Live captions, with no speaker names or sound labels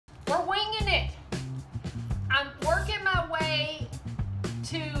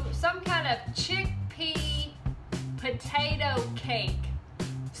potato cake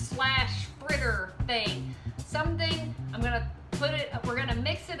slash fritter thing. Something I'm gonna put it, we're gonna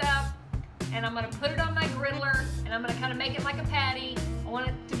mix it up and I'm gonna put it on my griddler and I'm gonna kind of make it like a patty. I want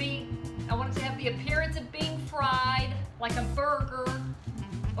it to have the appearance of being fried like a burger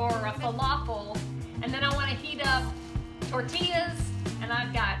or a falafel. And then I want to heat up tortillas, and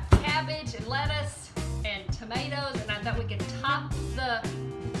I've got cabbage and lettuce and tomatoes, and I thought we could top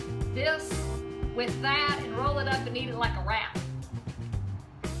this with that and roll it up and eat it like a wrap.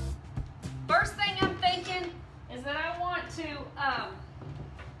 First thing I'm thinking is that I want to,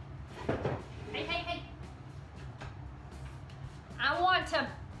 hey. I want to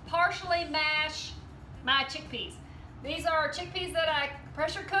partially mash my chickpeas. These are chickpeas that I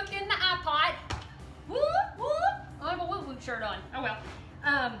pressure cooked in the iPot. Whoop, whoop. I have a whoop whoop shirt on. Oh well.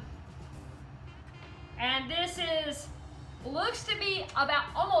 And this looks to be about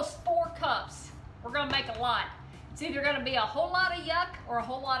almost 4 cups. We're gonna make a lot. It's either gonna be a whole lot of yuck or a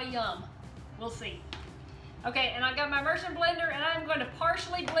whole lot of yum. We'll see. Okay, and I got my immersion blender and I'm going to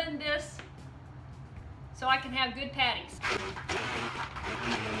partially blend this so I can have good patties.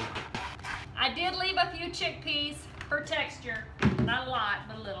 I did leave a few chickpeas for texture. Not a lot,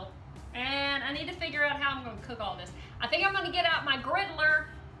 but a little. And I need to figure out how I'm going to cook all this. I think I'm going to get out my griddler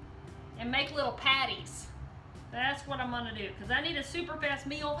and make little patties. That's what I'm going to do, because I need a super fast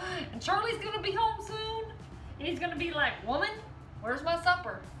meal. And Charlie's going to be home soon. And he's going to be like, woman, where's my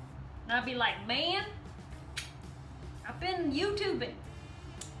supper? And I'll be like, man, I've been YouTubing.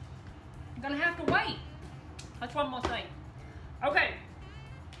 I'm going to have to wait. That's one more thing. Okay.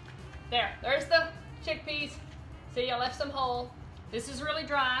 There's the chickpeas. See, I left some whole. This is really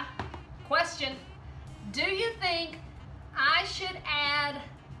dry. Question, do you think I should add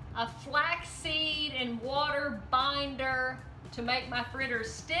a flaxseed and water binder to make my fritters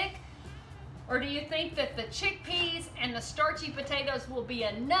stick? Or do you think that the chickpeas and the starchy potatoes will be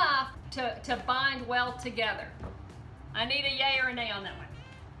enough to bind well together? I need a yay or a nay on that one.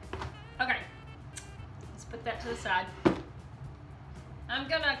 Okay, let's put that to the side. I'm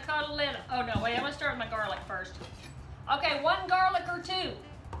gonna cut a little, oh no, wait, I'm gonna start with my garlic first. Okay, 1 garlic or 2.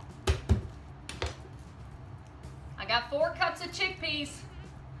 I got 4 cups of chickpeas.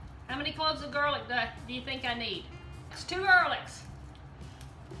 How many cloves of garlic do you think I need? It's 2 garlics.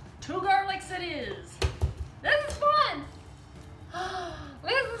 2 garlics it is. This is fun.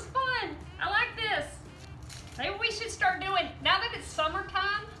 This is fun. I like this. Maybe we should start doing, now that it's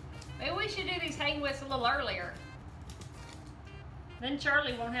summertime, maybe we should do these HangWiths a little earlier. Then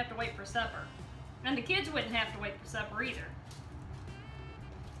Charlie won't have to wait for supper. And the kids wouldn't have to wait for supper either.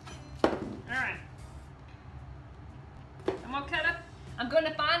 Alright. I'm gonna cut up, I'm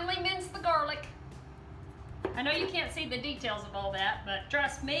gonna finely mince the garlic. I know you can't see the details of all that, but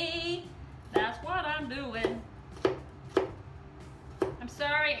trust me, that's what I'm doing. I'm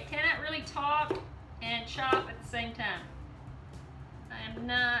sorry, I cannot really talk and chop at the same time. I am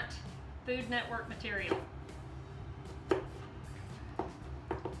not Food Network material.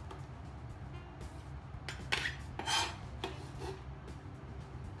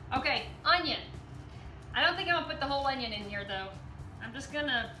 Okay, onion. I don't think I'm gonna put the whole onion in here though. I'm just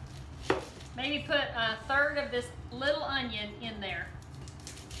gonna maybe put 1/3 of this little onion in there.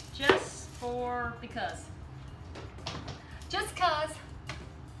 Just because. Just cause.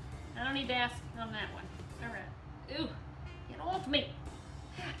 I don't need to ask on that one. Alright. Ooh, get off me.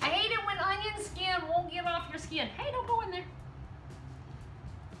 I hate it when onion skin won't get off your skin. Hey, don't go in there.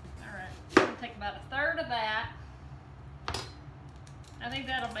 Alright, I'm gonna take about 1/3 of that. I think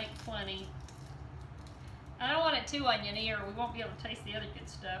that'll make plenty. I don't want it too oniony or we won't be able to taste the other good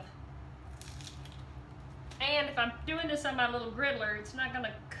stuff. And if I'm doing this on my little griddler, it's not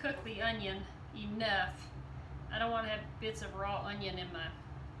gonna cook the onion enough. I don't want to have bits of raw onion in my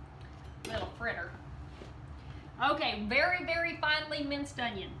little fritter. Okay, very, very finely minced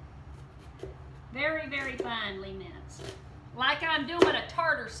onion. Very, very finely minced. Like I'm doing a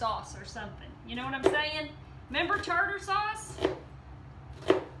tartar sauce or something. You know what I'm saying? Remember tartar sauce?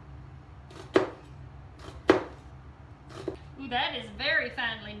 Ooh, that is very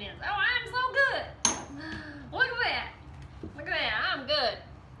finely minced. Oh, I'm so good. Look at that. Look at that. I'm good.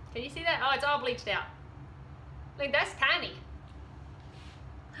 Can you see that? Oh, it's all bleached out. Look, that's tiny.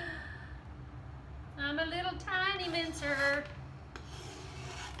 I'm a little tiny mincer.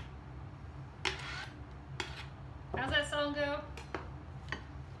 How's that song go?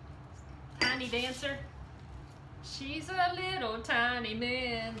 Tiny dancer. She's a little tiny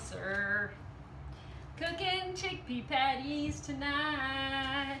mincer. Cooking chickpea patties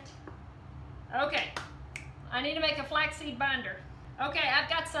tonight. Okay, I need to make a flaxseed binder. Okay, I've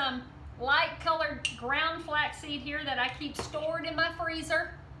got some light colored ground flaxseed here that I keep stored in my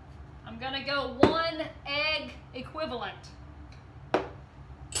freezer. I'm gonna go 1 egg equivalent. Okay,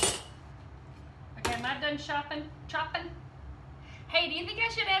 am I done chopping? Hey, do you think I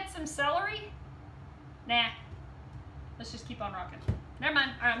should add some celery? Nah, let's just keep on rocking. Never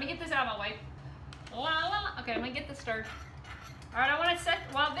mind. All right, let me get this out of my way. La, la, la. Okay, let me get this stirred. All right, I want to set,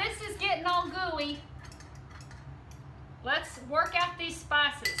 while this is getting all gooey, let's work out these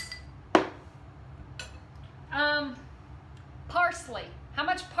spices. Parsley. How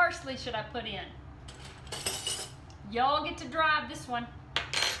much parsley should I put in? Y'all get to drive this one.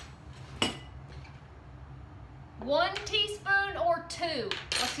 1 teaspoon or 2?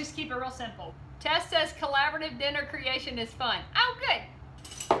 Let's just keep it real simple. Tess says collaborative dinner creation is fun. Oh,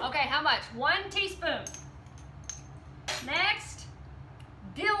 good. Okay, how much? 1 teaspoon. Next,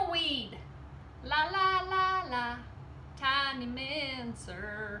 dill weed. La, la, la, la. Tiny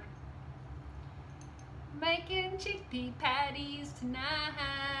mincer. Making chickpea patties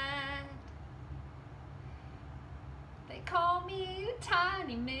tonight. They call me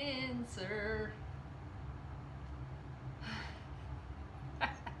Tiny Mincer.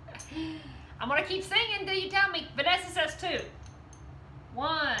 I'm gonna keep singing until you tell me. Vanessa says 2.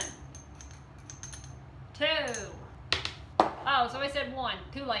 1, 2. Oh, so I said 1.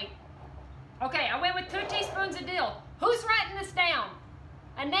 Too late. Okay, I went with 2 teaspoons of dill. Who's writing this down?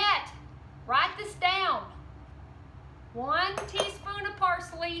 Annette, write this down. 1 teaspoon of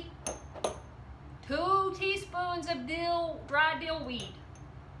parsley, 2 teaspoons of dill, dry dill weed.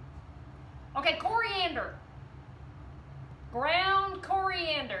 Okay, coriander. Ground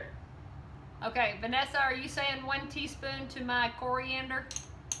coriander. Okay, Vanessa, are you saying 1 teaspoon to my coriander?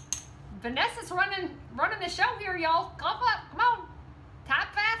 Vanessa's running the show here, y'all. Come on, type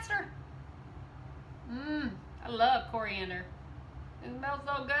faster. I love coriander. It smells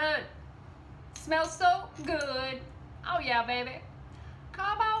so good. Smells so good. Oh yeah, baby.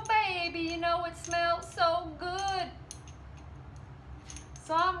 Come on, baby, you know it smells so good.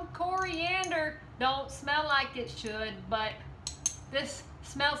 Some coriander don't smell like it should, but this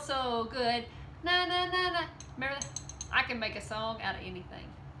smells so good. Na na na na. Remember that? I can make a song out of anything.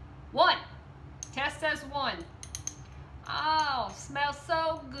 1. Tess says 1. Oh, smells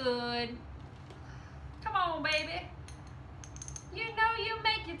so good. Come on, baby. You know you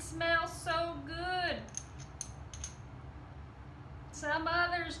make it smell so good. Some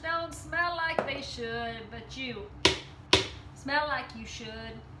others don't smell like they should, but you smell like you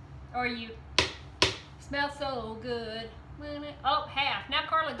should. Or you smell so good. Oh, half. Now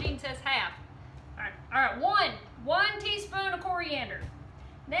Carla Jean says half. All right, 1 teaspoon of coriander.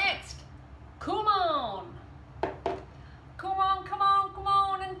 Next, cumin. Come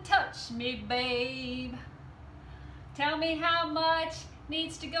on and touch me, babe. Tell me how much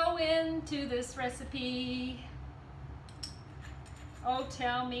needs to go into this recipe. Oh,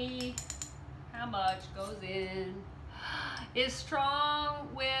 tell me how much goes in. Is strong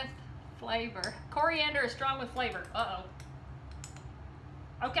with flavor. Coriander is strong with flavor. Uh-oh.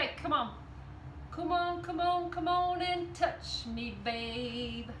 Okay, come on. Come on and touch me,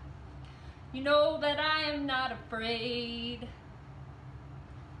 babe. You know that I am not afraid.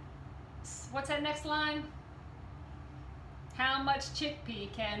 What's that next line? How much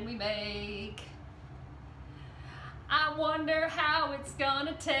chickpea can we make? I wonder how it's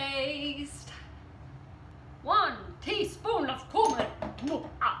gonna taste. 1 teaspoon of cumin.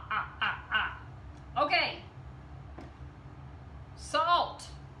 Okay. Salt.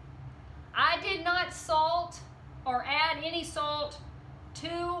 I did not salt or add any salt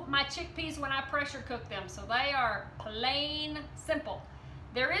to my chickpeas when I pressure cook them, so they are plain simple.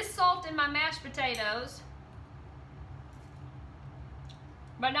 There is salt in my mashed potatoes,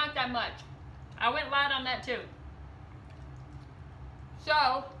 but not that much. I went light on that too.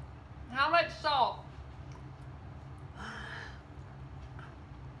 So, how much salt?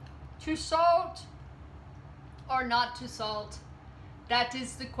 To salt or not to salt? That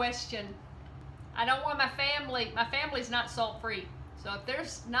is the question. I don't want my family's not salt-free. So if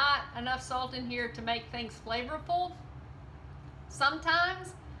there's not enough salt in here to make things flavorful,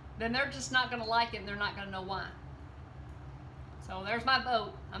 sometimes, then they're just not gonna like it and they're not gonna know why. So there's my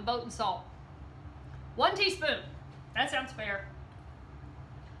vote. I'm voting salt. 1 teaspoon. That sounds fair.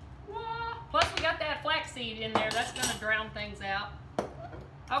 Plus we got that flaxseed in there. That's gonna drown things out.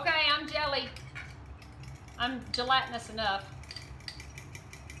 Okay, I'm jelly. I'm gelatinous enough.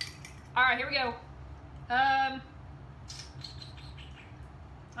 All right, here we go. I'm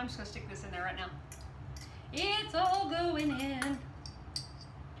just gonna stick this in there right now. It's all going in.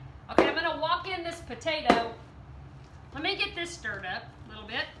 Okay, I'm gonna walk in this potato. Let me get this stirred up a little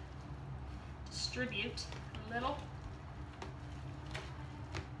bit. distribute a little.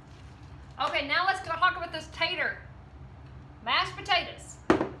 Okay, now let's go talk about this tater. Mashed potatoes.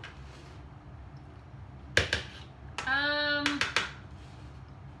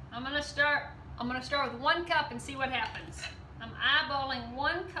 I'm gonna start with 1 cup and see what happens. I'm eyeballing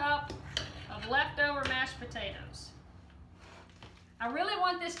 1 cup of leftover mashed potatoes. I really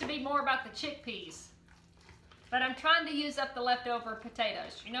want this to be more about the chickpeas, but I'm trying to use up the leftover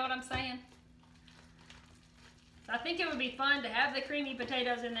potatoes. You know what I'm saying? So I think it would be fun to have the creamy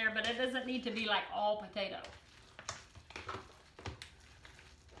potatoes in there, but it doesn't need to be like all potato.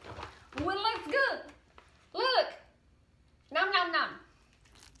 Ooh, it looks good. Look. Nom, nom, nom.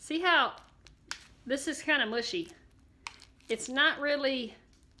 See how this is kind of mushy? It's not really,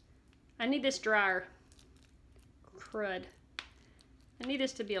 I need this drier. Crud. I need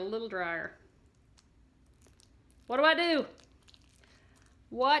this to be a little drier. What do I do?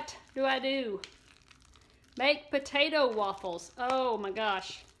 What do I do? Make potato waffles. Oh my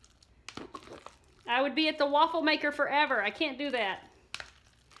gosh. I would be at the waffle maker forever. I can't do that.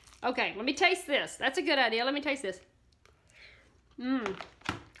 Okay, let me taste this. That's a good idea. Let me taste this.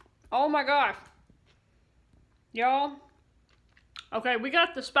 Oh my gosh. Y'all. Okay, we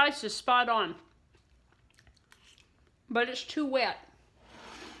got the spices spot on. But it's too wet.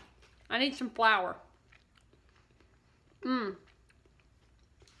 I need some flour.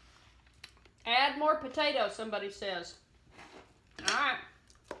 Add more potato, somebody says. Alright.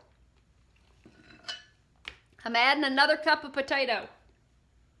 I'm adding another cup of potato.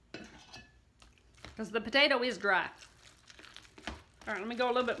 Because the potato is dry. Alright, let me go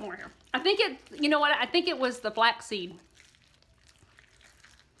a little bit more here. I think it, you know what, I think it was the flaxseed.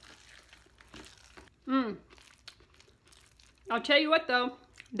 I'll tell you what though,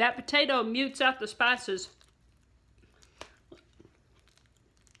 that potato mutes out the spices.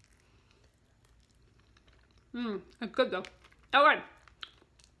 It's good though. Alright.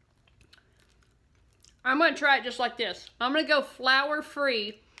 I'm going to try it just like this. I'm going to go flour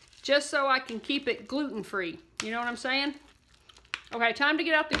free just so I can keep it gluten free. You know what I'm saying? Okay, time to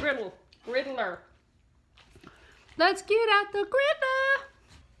get out the griddler. Let's get out the griddler.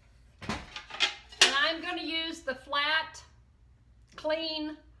 And I'm going to use the flat,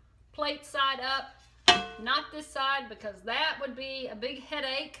 clean plate side up. Not this side, because that would be a big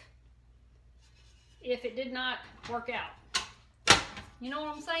headache if it did not work out. You know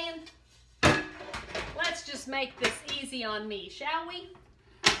what I'm saying? Let's just make this easy on me, shall we?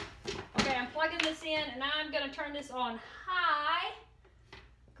 Okay, I'm plugging this in and I'm going to turn this on high.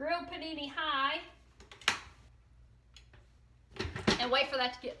 Grilled panini high. And wait for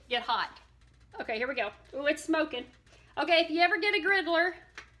that to get hot. Okay, here we go. Ooh, it's smoking. Okay, if you ever get a griddler,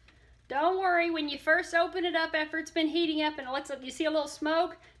 don't worry. When you first open it up after it's been heating up and it looks like you see a little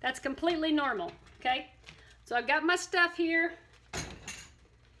smoke, that's completely normal. Okay, so I've got my stuff here.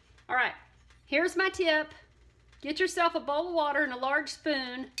 All right, here's my tip. Get yourself a bowl of water and a large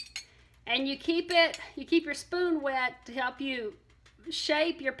spoon, and you keep your spoon wet to help you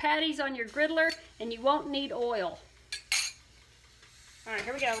shape your patties on your griddler, and you won't need oil. All right,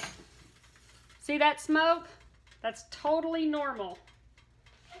 here we go. See that smoke? That's totally normal.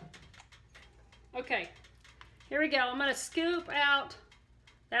 Okay, here we go. I'm gonna scoop out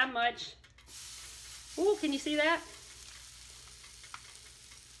that much. Ooh, can you see that?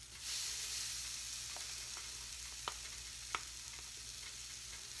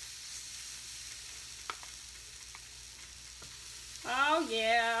 Oh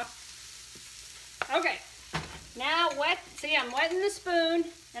yeah. Okay, now I'm wetting the spoon,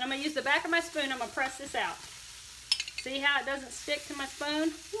 and I'm gonna use the back of my spoon. I'm gonna press this out. See how it doesn't stick to my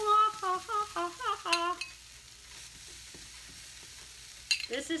spoon?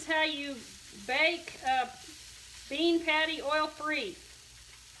 This is how you bake a bean patty oil-free.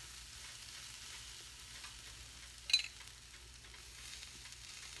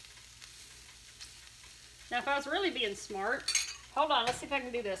 Now, if I was really being smart, hold on, let's see if I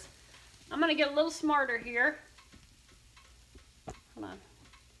can do this. I'm gonna get a little smarter here. Hold on.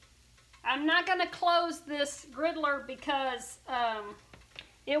 I'm not gonna close this griddler because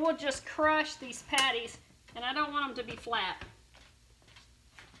it will just crush these patties, and I don't want them to be flat.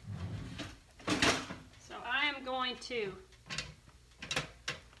 So I am going to,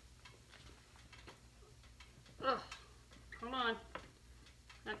 hold on.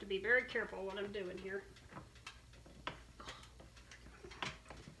 I have to be very careful what I'm doing here.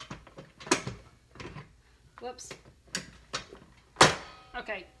 Whoops.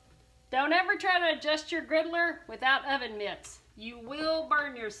 Okay. Don't ever try to adjust your griddler without oven mitts. You will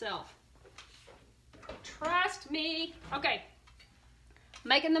burn yourself. Trust me. Okay.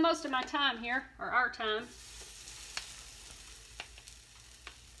 Making the most of my time here, or our time.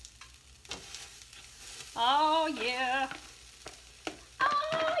 Oh yeah.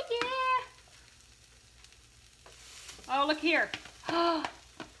 Oh yeah. Oh, look here. I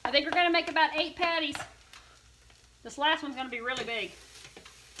think we're gonna make about 8 patties. This last one's gonna be really big.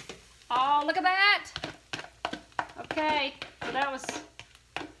 Oh, look at that. Okay, so that was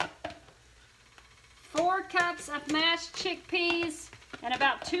 4 cups of mashed chickpeas and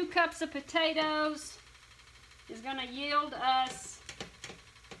about 2 cups of potatoes is gonna yield us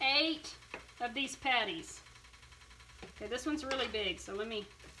 8 of these patties. Okay, this one's really big, so let me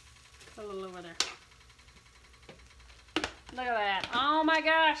put a little over there. Look at that. Oh my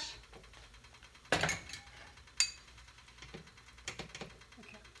gosh. Okay.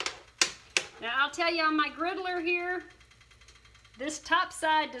 Now I'll tell you on my griddler here, this top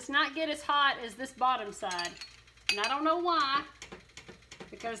side does not get as hot as this bottom side. And I don't know why,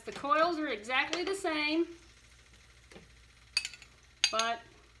 because the coils are exactly the same, but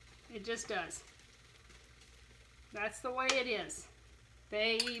it just does. That's the way it is,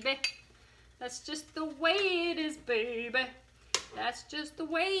 baby. That's just the way it is, baby. That's just the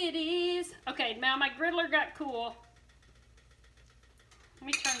way it is. Okay, now my griddler got cool. Let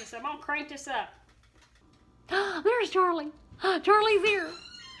me turn this up. I'm gonna crank this up. There's Charlie. Charlie's here.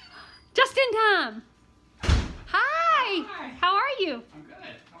 Just in time. Hi. Hi. How are you? I'm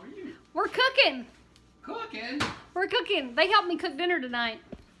good. How are you? We're cooking. Cooking? We're cooking. They helped me cook dinner tonight.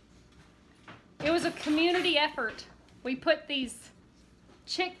 It was a community effort. We put these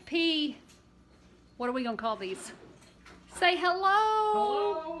chickpea, what are we gonna call these? Say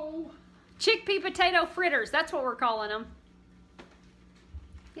hello. Hello. Chickpea potato fritters. That's what we're calling them.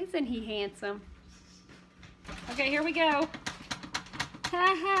 Isn't he handsome? Okay, here we go.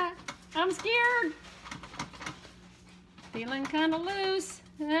 Ha ha. I'm scared. Feeling kind of loose.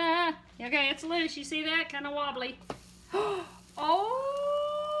 Ah. Okay, it's loose. You see that? Kind of wobbly. Oh,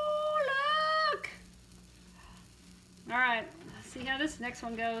 look. All right. Let's see how this next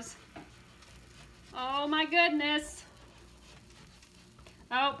one goes. Oh, my goodness.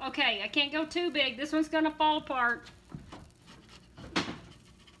 Oh, okay. I can't go too big. This one's going to fall apart.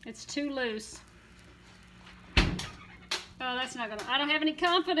 It's too loose. Oh, that's not gonna, I don't have any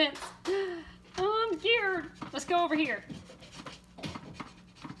confidence. Oh, I'm scared. Let's go over here.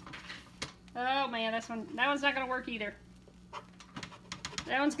 Oh man, that one's not gonna work either.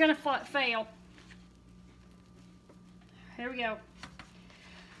 That one's gonna fail. Here we go.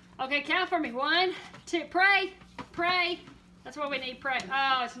 Okay, count for me. 1, 2, pray, pray. That's what we need, pray.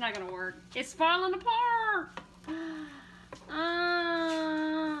 Oh, it's not gonna work. It's falling apart.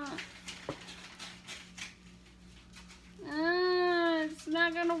 It's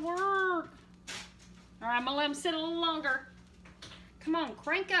not gonna work. All right, I'm gonna let them sit a little longer. Come on,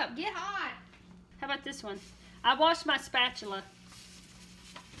 crank up, get hot. How about this one? I washed my spatula.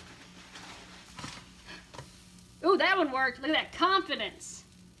 Ooh, that one worked. Look at that, confidence.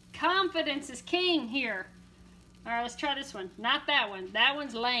 Confidence is king here. All right, let's try this one. Not that one. That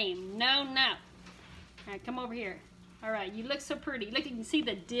one's lame. No, no. All right, come over here. All right, you look so pretty. Look, you can see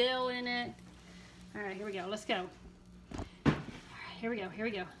the dill in it. All right, here we go. Let's go. All right, here we go. Here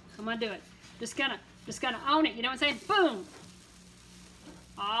we go. I'm gonna do it. Just gonna own it. You know what I'm saying? Boom.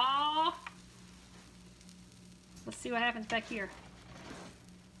 Oh. Let's see what happens back here.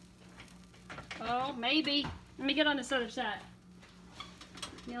 Oh, maybe. Let me get on this other side.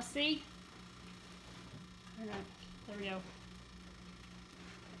 You'll see. All right, there we go.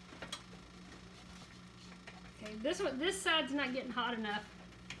 Okay, this side's not getting hot enough.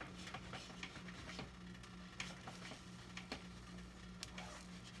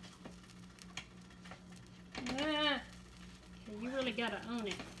 Yeah. Okay, you really gotta own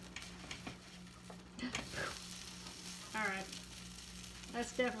it. All right,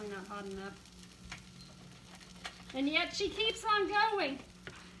 that's definitely not hot enough. And yet she keeps on going.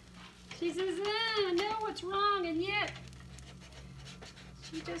 She says, I know what's wrong, and yet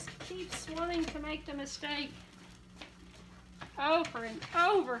she just keeps wanting to make the mistake over and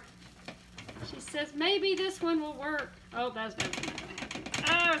over. She says, maybe this one will work. Oh, that's definitely not gonna happen.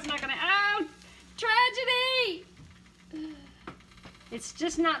 Oh, it's not gonna, oh, tragedy! It's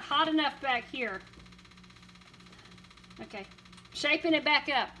just not hot enough back here. Okay, shaping it back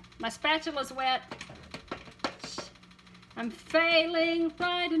up. My spatula's wet. I'm failing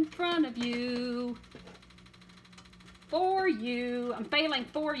right in front of you. For you. I'm failing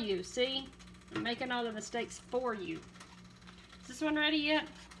for you, see? I'm making all the mistakes for you. Is this one ready yet?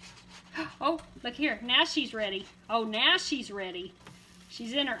 Oh, look here. Now she's ready. Oh, now she's ready.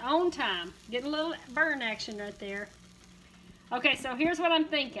 She's in her own time. Getting a little burn action right there. Okay, so here's what I'm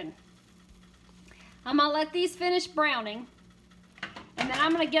thinking. I'm gonna let these finish browning, and then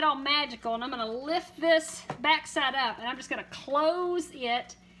I'm gonna get all magical, and I'm gonna lift this backside up, and I'm just gonna close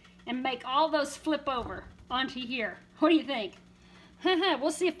it and make all those flip over onto here. What do you think?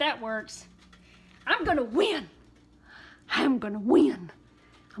 We'll see if that works. I'm gonna win. I'm gonna win.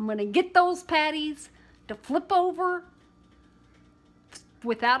 I'm gonna get those patties to flip over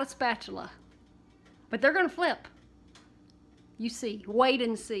without a spatula. But they're gonna flip. You see, wait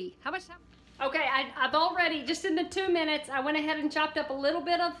and see. How much time? Okay, I've already, just in the 2 minutes, I went ahead and chopped up a little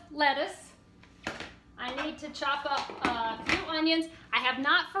bit of lettuce. I need to chop up a few onions. I have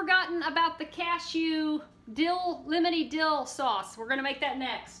not forgotten about the cashew dill, lemony dill sauce. We're gonna make that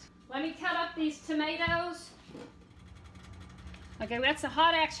next. Let me cut up these tomatoes. Okay, that's a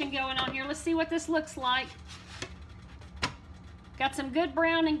hot action going on here. Let's see what this looks like. Got some good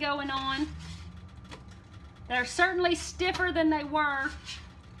browning going on. They're certainly stiffer than they were,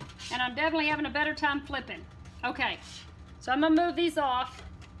 and I'm definitely having a better time flipping. Okay, so I'm gonna move these off.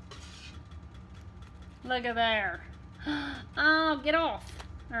 Look at there. Oh, get off.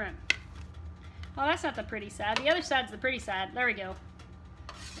 All right. Oh, that's not the pretty side. The other side's the pretty side. There we go.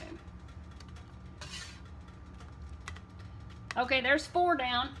 Okay, there's 4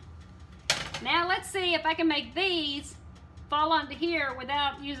 down. Now let's see if I can make these fall onto here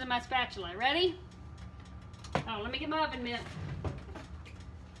without using my spatula. Ready? Oh, let me get my oven mitt.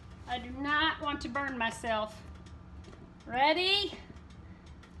 I do not want to burn myself. Ready?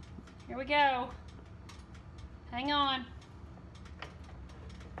 Here we go. Hang on.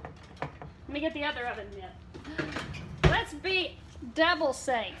 Let me get the other oven mitt. Let's be double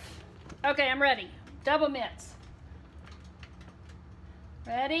safe. Okay, I'm ready. Double mitts.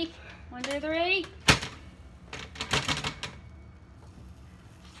 Ready? 1, 2, 3.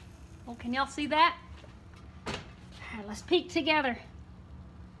 Oh, can y'all see that? All right, let's peek together.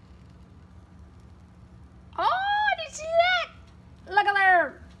 Oh, did you see that? Look at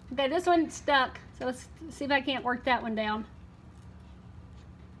there. Okay, this one's stuck. So let's see if I can't work that one down.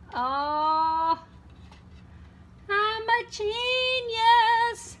 Oh, I'm a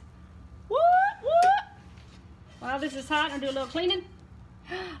genius. Woo, woo. While this is hot, I'll do a little cleaning.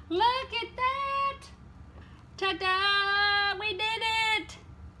 Look at that. Ta-da, we did it.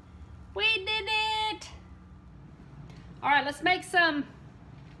 We did it. All right, let's make some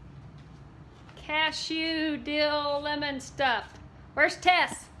cashew, dill, lemon stuff. Where's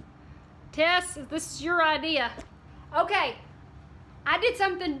Tess? Tess, this is your idea. Okay, I did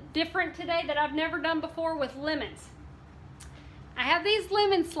something different today that I've never done before with lemons. I have these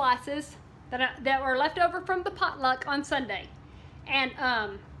lemon slices that were left over from the potluck on Sunday. And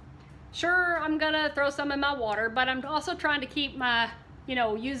sure, I'm gonna throw some in my water, but I'm also trying to keep my,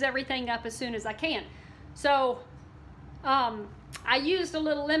 use everything up as soon as I can. So I used a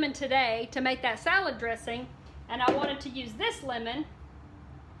little lemon today to make that salad dressing, and I wanted to use this lemon,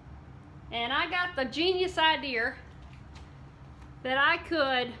 and I got the genius idea that I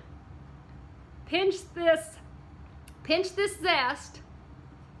could pinch this zest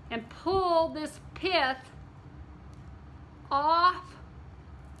and pull this pith off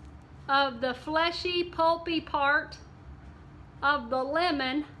of the fleshy, pulpy part of the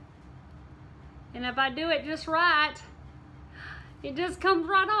lemon, and if I do it just right, it just comes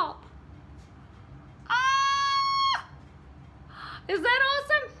right off. Ah! Is that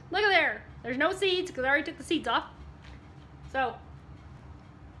awesome? Look at there. There's no seeds because I already took the seeds off. So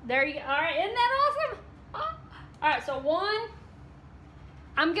there you go. All right, isn't that awesome? Ah. All right, so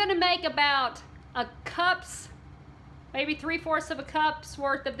I'm gonna make about a cup's, maybe 3/4 of a cup's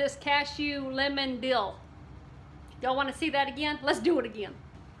worth of this cashew lemon dill. Y'all want to see that again? Let's do it again.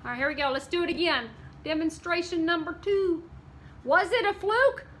 All right, here we go. Let's do it again. Demonstration number 2. Was it a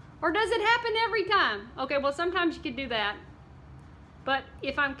fluke, or does it happen every time? Okay, well, sometimes you could do that. But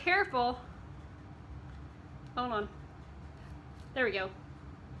if I'm careful, hold on. There we go.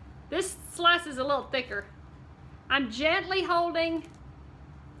 This slice is a little thicker. I'm gently holding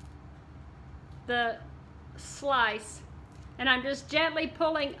the slice, and I'm just gently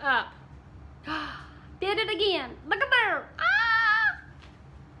pulling up. Did it again. Look at there. Ah!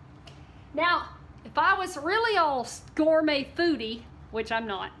 Now, if I was really all gourmet foodie, which I'm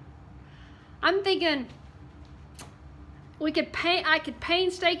not, I'm thinking I could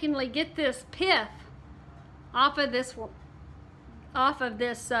painstakingly get this pith off of this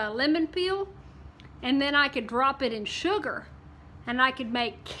lemon peel, and then I could drop it in sugar, and I could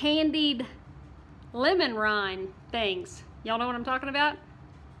make candied lemon rind things. Y'all know what I'm talking about?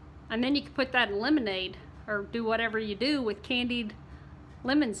 And then you could put that in lemonade, or do whatever you do with candied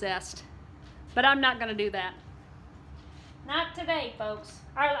lemon zest. But I'm not gonna do that. Not today, folks.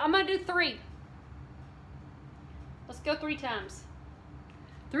 All right, I'm gonna do 3. Let's go 3 times.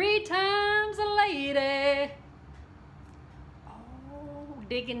 3 times a lady. Oh,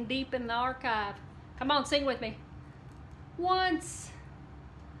 digging deep in the archive. Come on, sing with me. Once,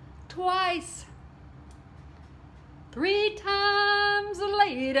 twice, 3 times a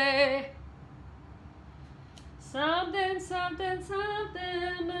lady. Something, something,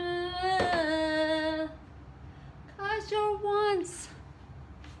 something. 'Cause you're once,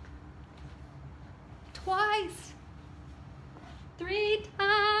 twice, 3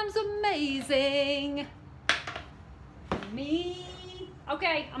 times amazing. Me.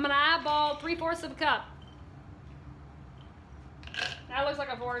 Okay, I'm gonna eyeball 3/4 of a cup. That looks like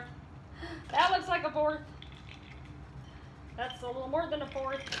a 1/4. That looks like a 1/4. That's a little more than a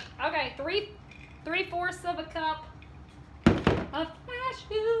 1/4. Okay, 3/4 of a cup of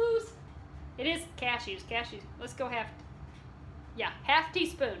cashews. It is cashews, cashews. Let's go half. Yeah, half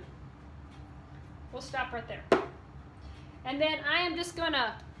teaspoon. We'll stop right there. And then I am just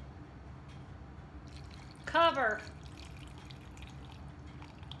gonna cover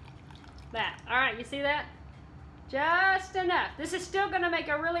that. All right, you see that? Just enough. This is still gonna make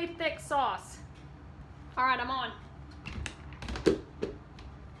a really thick sauce. All right, I'm on.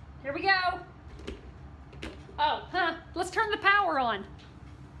 Here we go. Oh, let's turn the power on.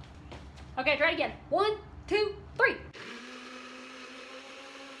 Okay, try it again. 1, 2, 3.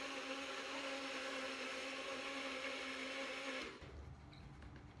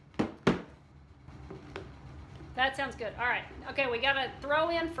 That sounds good. All right. Okay, we gotta throw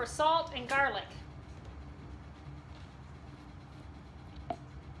in for salt and garlic.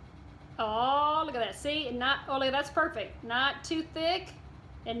 Oh, look at that. See, and not, oh, look, that's perfect. Not too thick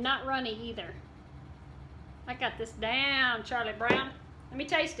and not runny either. I got this down, Charlie Brown. Let me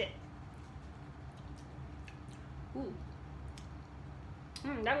taste it. Ooh.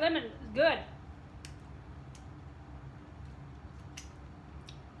 That lemon is good.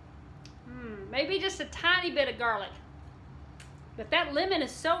 Maybe just a tiny bit of garlic. But that lemon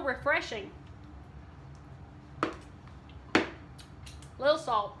is so refreshing. Little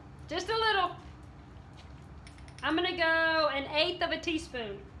salt. Just a little. I'm gonna go 1/8 of a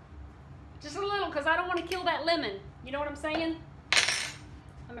teaspoon. Just a little, because I don't want to kill that lemon. You know what I'm saying?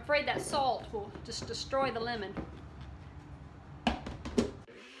 I'm afraid that salt will just destroy the lemon.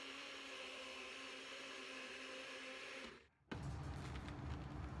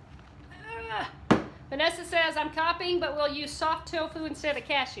 Vanessa says, I'm copying, but we'll use soft tofu instead of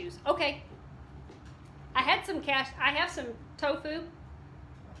cashews. Okay. I have some tofu,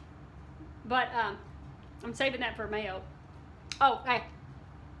 but I'm saving that for mayo. Oh, hey.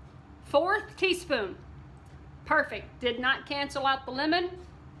 1/4 teaspoon. Perfect. Did not cancel out the lemon.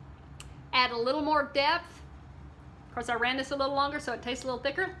 Add a little more depth. Of course, I ran this a little longer, so it tastes a little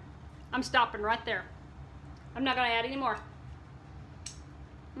thicker. I'm stopping right there. I'm not going to add any more.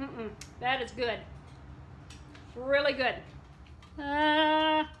 That is good. Really good.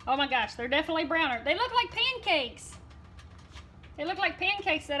 Oh my gosh, they're definitely browner. They look like pancakes. They look like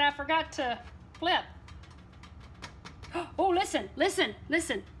pancakes that I forgot to flip. Oh, listen, listen,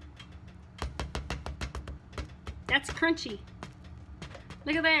 listen. That's crunchy.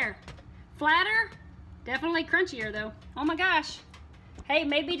 Look at there. Flatter, definitely crunchier though. Oh my gosh. Hey,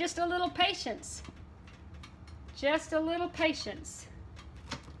 maybe just a little patience. Just a little patience.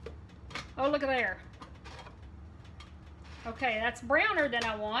 Oh, look at there. Okay, that's browner than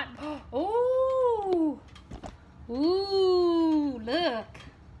I want. Ooh. Ooh, look.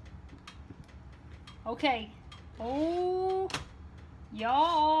 Okay. Oh,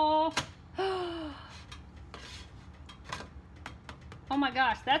 y'all. Oh my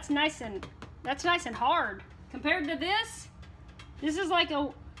gosh, that's nice and hard. Compared to this is like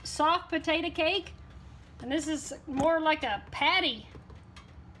a soft potato cake, and this is more like a patty.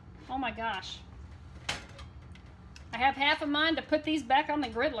 Oh my gosh. I have half of mine to put these back on the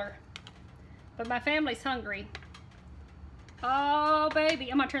griddler, but my family's hungry. Oh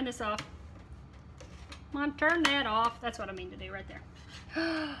baby, I'm gonna turn this off. I'm gonna turn that off. That's what I mean to do right there.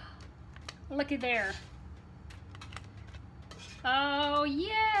 Looky there. Oh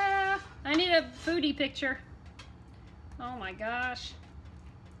yeah, I need a foodie picture. Oh my gosh.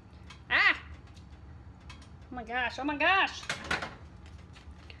 Ah! Oh my gosh, oh my gosh.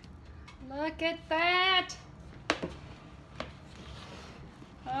 Look at that.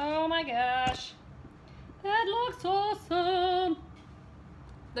 Oh my gosh. That looks awesome.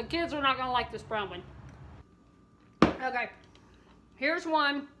 The kids are not gonna like this brown one. Okay, here's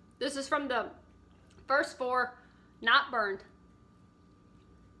one. This is from the first 4, not burned.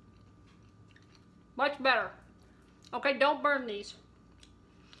 Much better. Okay, don't burn these.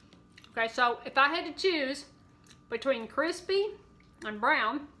 Okay, so if I had to choose between crispy and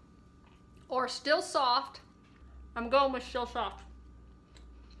brown or still soft, I'm going with still soft.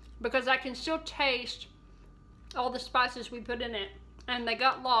 Because I can still taste all the spices we put in it. And they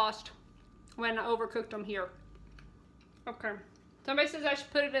got lost when I overcooked them here. Okay. Somebody says I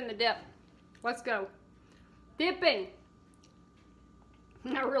should put it in the dip. Let's go. Dipping.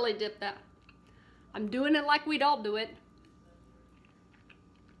 I really dipped that. I'm doing it like we'd all do it.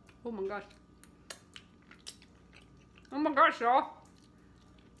 Oh my gosh. Oh my gosh, y'all.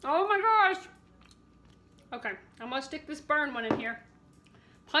 Oh my gosh. Okay, I'm gonna stick this burn one in here.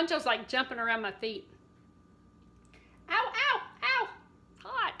 Poncho's like jumping around my feet. Ow, ow, ow.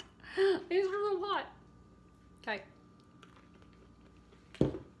 Hot. These are so hot. Okay.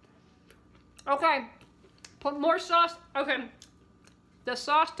 Okay. Put more sauce. Okay. The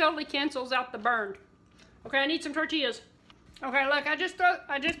sauce totally cancels out the burn. Okay, I need some tortillas. Okay, look, I just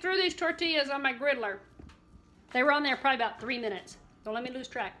threw these tortillas on my griddler. They were on there probably about 3 minutes. Don't let me lose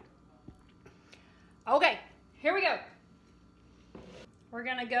track. Okay, here we go. We're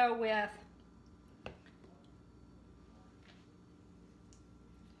gonna go with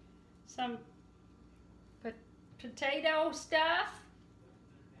some potato stuff.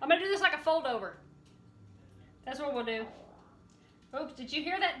 I'm gonna do this like a fold over. That's what we'll do. Oops, did you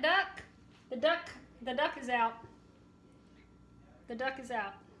hear that duck? The duck is out. The duck is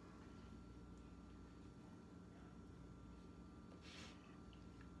out.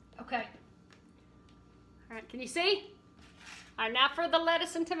 Okay. All right, can you see? All right, now for the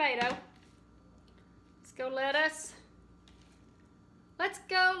lettuce and tomato. Let's go lettuce. Let's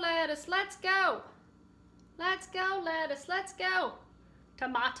go lettuce, let's go. Let's go lettuce, let's go.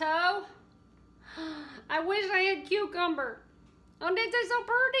 Tomato. I wish I had cucumber. Oh, these are so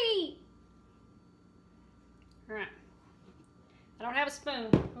pretty. All right. I don't have a spoon.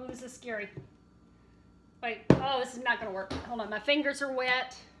 Oh, this is scary. Wait, oh, this is not gonna work. Hold on, my fingers are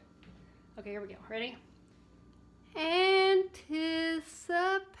wet. Okay, here we go, ready?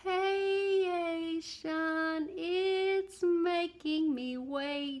 Anticipation, it's making me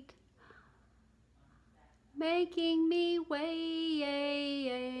wait. Making me wait.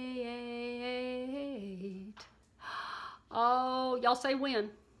 Oh, y'all say when.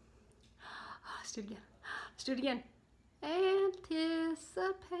 Let's do it again. Let's do it again.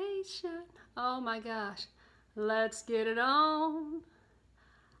 Anticipation. Oh my gosh. Let's get it on.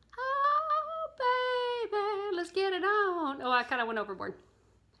 Oh, baby. Let's get it on. Oh, I kind of went overboard.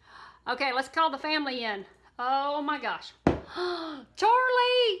 Okay, let's call the family in. Oh my gosh.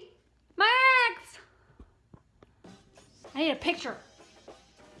 Charlie! Max! I need a picture.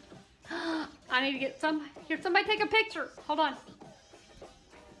 I need to get some. Here, somebody take a picture. Hold on.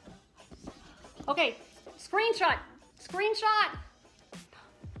 Okay, screenshot. Screenshot.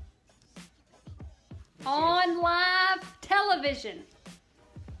 On live television.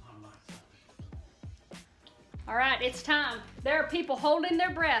 All right, it's time. There are people holding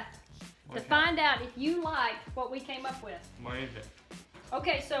their breath to find out if you like what we came up with. What is it?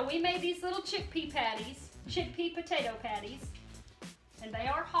 Okay, so we made these little chickpea patties, chickpea potato patties, and they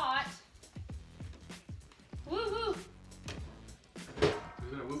are hot. Woo-hoo. Is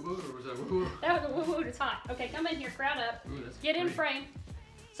that a woo-woo or was that a woo-woo? That was a woo-woo, it's hot. Okay, come in here, crowd up. Ooh, that's Get in pretty. frame.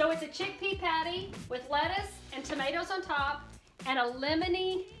 So it's a chickpea patty with lettuce and tomatoes on top and a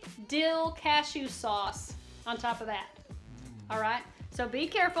lemony dill cashew sauce on top of that. All right, so be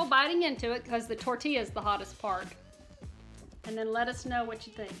careful biting into it because the tortilla is the hottest part. And then let us know what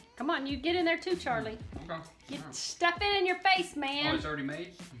you think. Come on, you get in there too, Charlie. Okay. Get stuff it in your face, man. Oh, it's already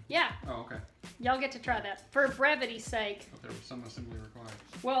made? Yeah, Oh, okay. y'all get to try that for brevity's sake. If there was some assembly required.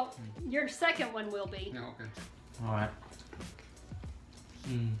 Well, your second one will be. No, okay. All right.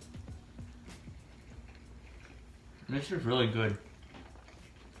 This is really good.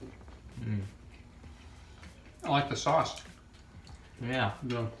 I like the sauce. Yeah.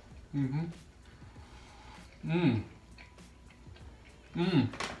 Yeah.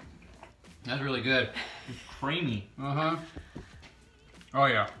 That's really good. It's creamy. Uh-huh. Oh,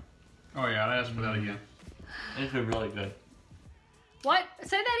 yeah. Oh, yeah. I'd ask for that again. This is really good. What?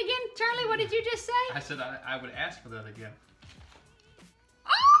 Say that again, Charlie. What did you just say? I said I would ask for that again.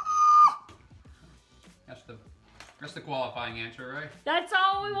 Ah! That's the qualifying answer, right? That's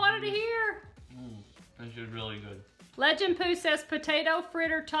all we wanted to hear. This is really good. Legend Pooh says potato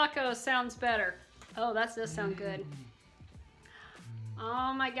fritter tacos sounds better. Oh, that does sound good.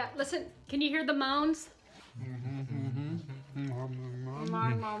 Oh my God. Listen, can you hear the moans? The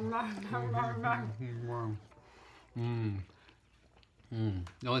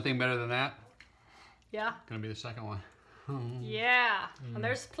only thing better than that Yeah? Gonna be the second one. Yeah, and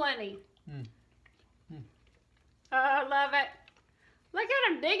there's plenty. Oh, I love it. Look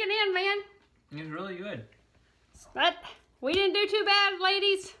at him digging in, man. It's really good. But we didn't do too bad,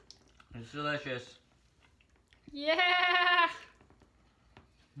 ladies. It's delicious. Yeah.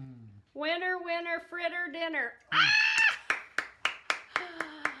 Winner, winner, fritter dinner. Ah!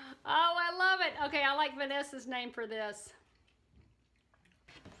 Oh, I love it. Okay, I like Vanessa's name for this.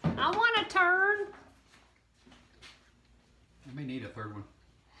 I want a turn. I may need a third one.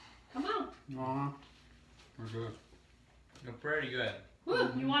 Come on. Aw, we're good. They're pretty good.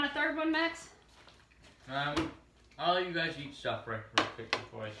 Woo, you want a third one, Max? I'll let you guys eat stuff real quick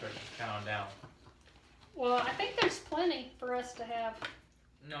before I start counting down. Well, I think there's plenty for us to have.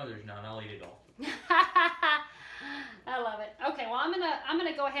 No, there's none. I'll eat it all. I love it. Okay, well I'm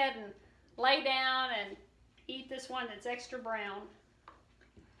gonna go ahead and lay down and eat this one that's extra brown.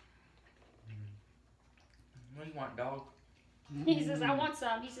 What do you want, dog? He says, I want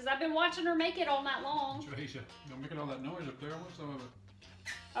some. He says, I've been watching her make it all night long. That's what he said. Don't make all that noise up there. I want some of it.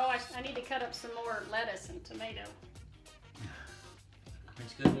 Oh, I need to cut up some more lettuce and tomato.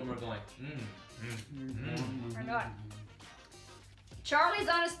 It's good when we're going. I know it. Charlie's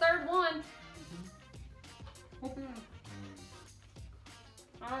on his third one. Oh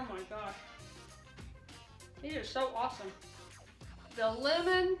my gosh. These are so awesome. The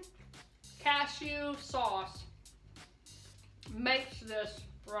lemon cashew sauce makes this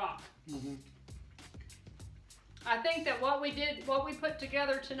rock. I think that what we put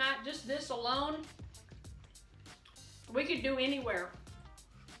together tonight, just this alone, we could do anywhere.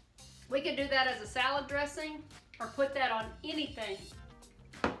 We could do that as a salad dressing or put that on anything.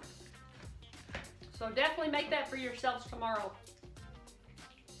 So definitely make that for yourselves tomorrow.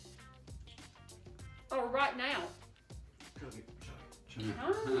 Or right now. Chug it, chug it.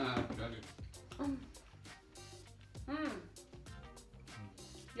 Chug it.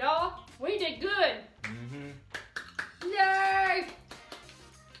 Y'all, we did good. Yay!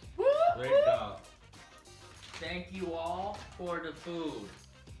 Woo, Great woo. job. Thank you all for the food.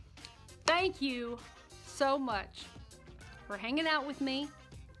 Thank you so much for hanging out with me,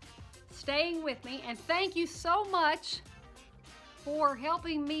 staying with me, and thank you so much for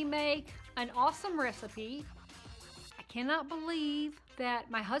helping me make an awesome recipe. I cannot believe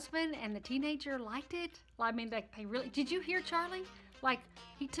that my husband and the teenager liked it. I mean, they really, did you hear Charlie? Like,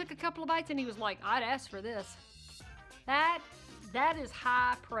 he took a couple of bites and he was like, I'd ask for this. That is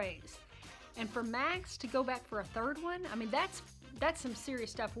high praise. And for Max to go back for a third one, I mean, that's some serious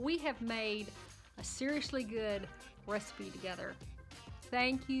stuff. We have made a seriously good recipe together.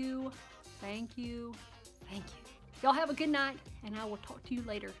 Thank you, thank you, thank you. Y'all have a good night, and I will talk to you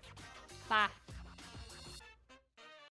later. Bye.